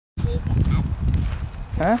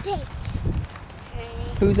Huh? Big tree.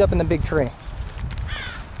 Who's up in the big tree?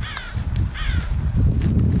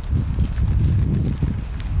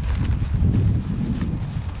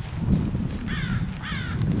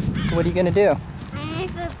 So what are you going to do? I'm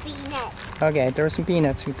for peanuts. Okay, throw some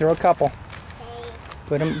peanuts. You throw a couple. Okay.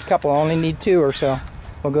 Put them a couple. I only need 2 or so.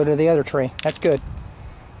 We'll go to the other tree. That's good.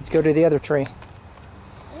 Let's go to the other tree.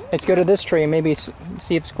 Let's go to this tree and maybe see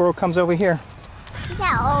if the squirrel comes over here. He's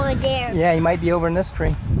not over there. Yeah, he might be over in this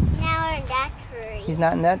tree. Now we're in that tree. He's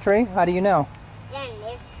not in that tree? How do you know? He's in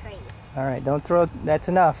this tree. All right, don't throw. That's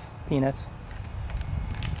enough peanuts.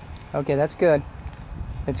 Okay, that's good.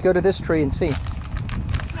 Let's go to this tree and see. Okay,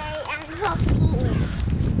 I'm for peanuts.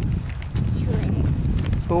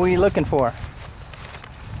 Who are you looking for?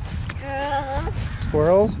 Squirrels.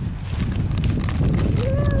 Squirrels?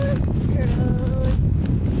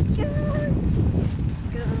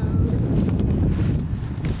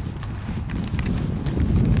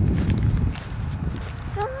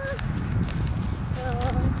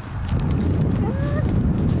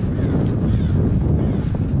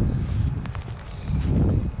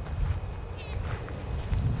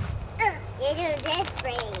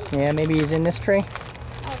 Yeah, maybe he's in this tree.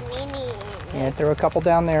 Yeah, throw a couple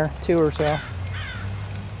down there, 2 or so.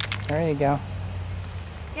 There you go.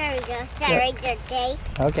 There we go. Start right there, okay?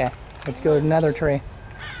 Okay, let's go to another tree.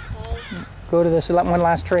 Okay. Go to this one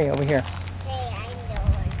last tree over here. Okay, I'm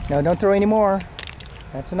going. No, don't throw any more.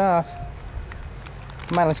 That's enough.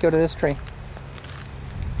 Come on, let's go to this tree.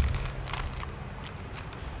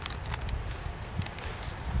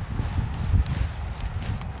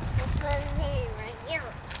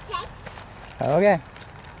 Okay.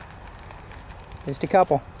 Just a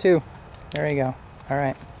couple. 2. There you go. All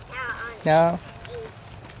right. No.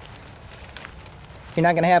 You're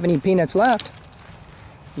not going to have any peanuts left.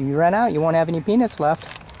 If you run out, you won't have any peanuts left.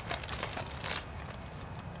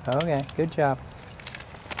 Okay, good job.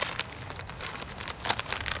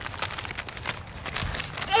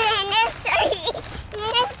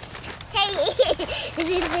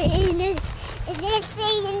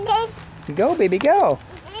 Go, baby, go.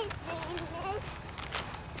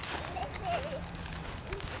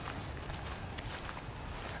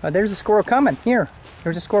 Oh, there's a squirrel coming. Here.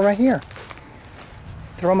 There's a squirrel right here.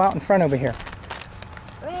 Throw him out in front over here.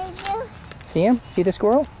 See him? See the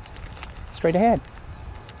squirrel? Straight ahead.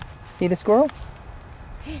 See the squirrel?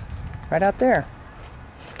 Right out there.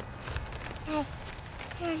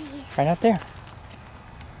 Right out there.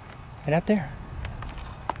 Right out there.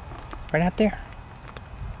 Right out there.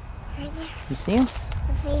 You see him?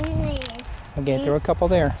 Okay, throw a couple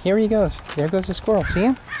there. Here he goes. There goes the squirrel. See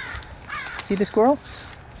him? See the squirrel?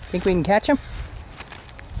 Think we can catch him?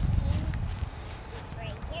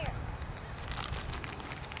 Right here.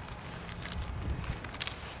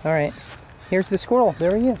 All right. Here's the squirrel.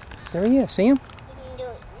 There he is. There he is. See him? You can do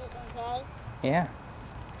eat, okay? Yeah.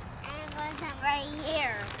 I want some right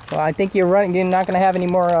here. Well, I think you're not going to have any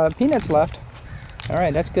more peanuts left. All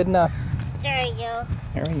right, that's good enough. There you go.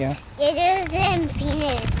 There we go. It is in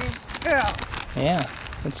peanuts. Squirrel. Yeah.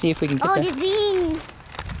 Let's see if we can get the beans.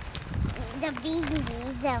 The beans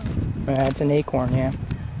need them. It's an acorn, yeah.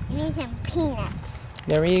 You need some peanuts.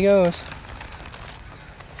 There he goes.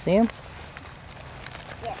 See him?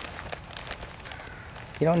 Yeah.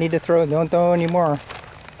 You don't need to throw. Don't throw any more.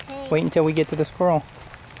 Okay. Wait until we get to the squirrel.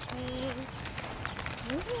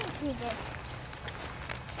 You can do this.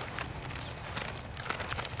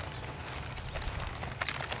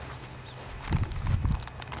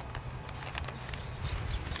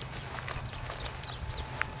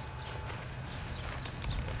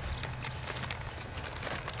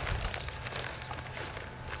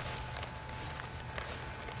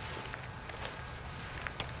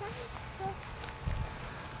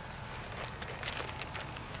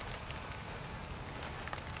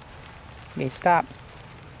 Okay, stop.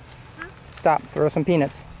 Huh? Stop. Throw some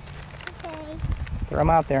peanuts. Okay. Throw them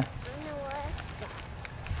out there. I know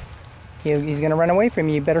what. He's going to run away from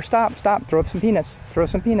you. You better stop. Stop. Throw some peanuts. Throw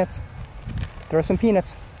some peanuts. Throw some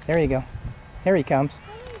peanuts. There you go. Here he comes.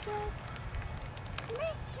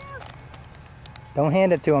 Don't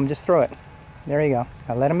hand it to him. Just throw it. There you go.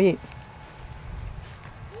 Now let him eat.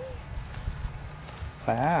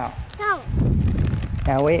 Wow. Don't.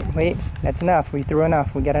 Now wait. That's enough. We threw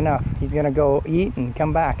enough. We got enough. He's going to go eat and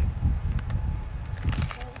come back.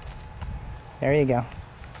 There you go.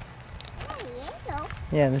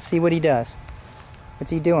 Yeah, let's see what he does.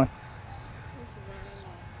 What's he doing?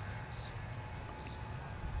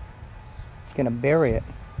 He's going to bury it.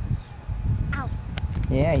 Ow.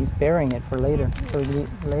 Yeah, he's burying it for later.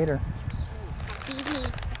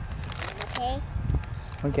 Okay?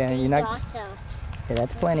 Okay, you're not. Awesome. Yeah,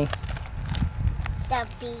 that's plenty. The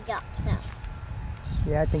bee got some.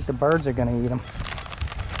 Yeah, I think the birds are gonna eat them.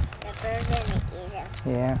 The bird didn't eat them.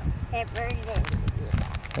 Yeah. The bird didn't eat them.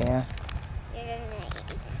 Yeah. You're gonna eat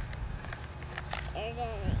them. You're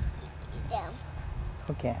gonna eat them.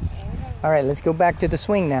 Okay. All right, let's go back to the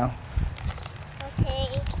swing now. Okay.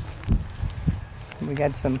 We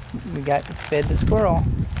got fed the squirrel.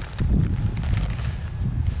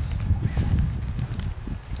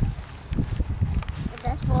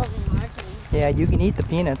 That's full of martin. Yeah, you can eat the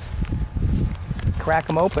peanuts. Crack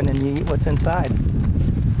them open and you eat what's inside.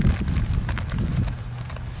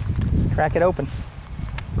 Crack it open.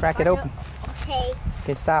 Crack it open. Okay.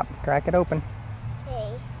 Okay, stop. Crack it open.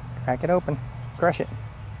 Okay. Crack it open. Crush it.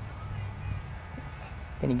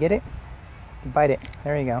 Can you get it? Bite it.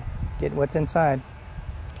 There you go. Get what's inside.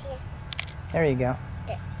 Yeah. There you go.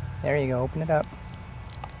 There you go. Open it up.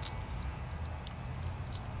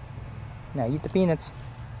 Now eat the peanuts.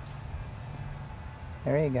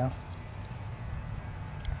 There you go.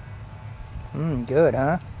 Good,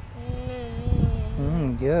 huh?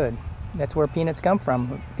 Good. That's where peanuts come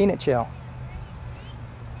from. Peanut shell.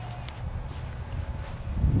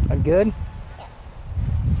 Good? Yeah.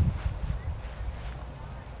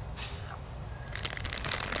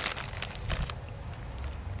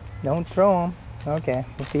 Don't throw them. Okay,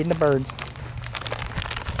 we're feeding the birds.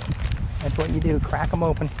 That's what you do. Crack them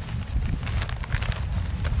open.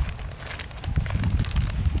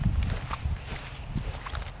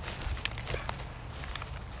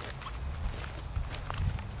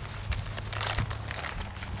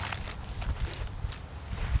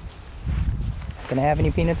 Gonna have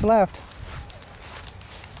any peanuts left.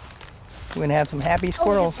 We're gonna have some happy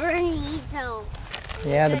squirrels. Oh, the bird needs them.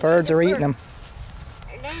 Yeah, the birds are eating them.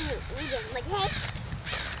 And then you eat them. Like, hey.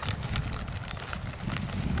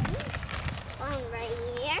 One right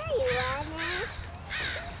here. You want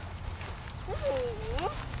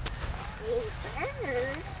it? You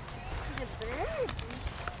bird. The bird.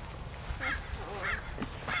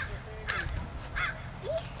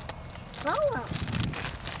 Follow.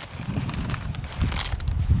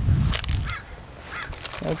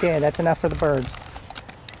 Okay, that's enough for the birds.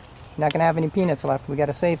 Not gonna have any peanuts left. We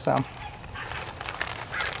gotta save some.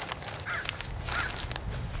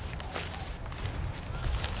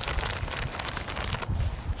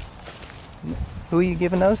 Who are you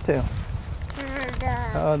giving those to?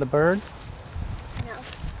 Oh, the birds? No.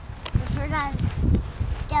 For the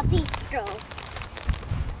bistro.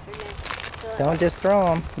 Don't just throw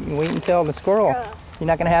them. You can wait until the squirrel. You're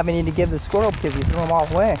not gonna have any to give the squirrel because you threw them all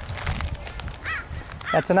away.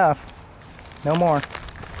 That's enough. No more.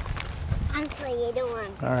 Actually, you don't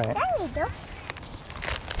want. All right. There we go.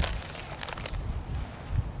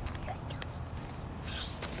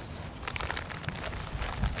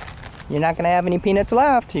 You're not gonna have any peanuts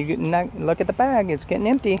left. You not look at the bag. It's getting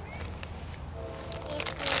empty.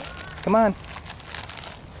 Come on.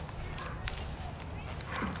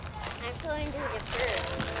 I'm going to the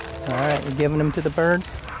bird. All right. You're giving them to the birds.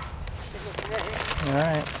 To the bird. All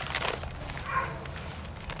right.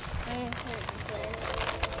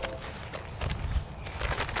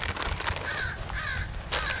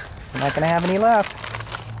 You're not gonna have any left.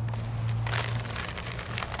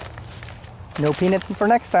 No peanuts for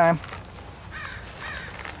next time.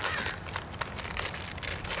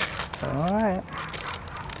 All right.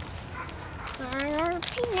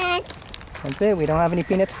 Peanuts. That's it. We don't have any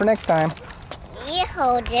peanuts for next time. You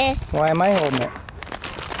hold this. Why am I holding it?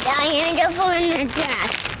 Yeah, I'm going to put it in the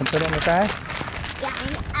trash. And put it in the trash? Yeah,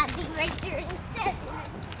 I'll be right there.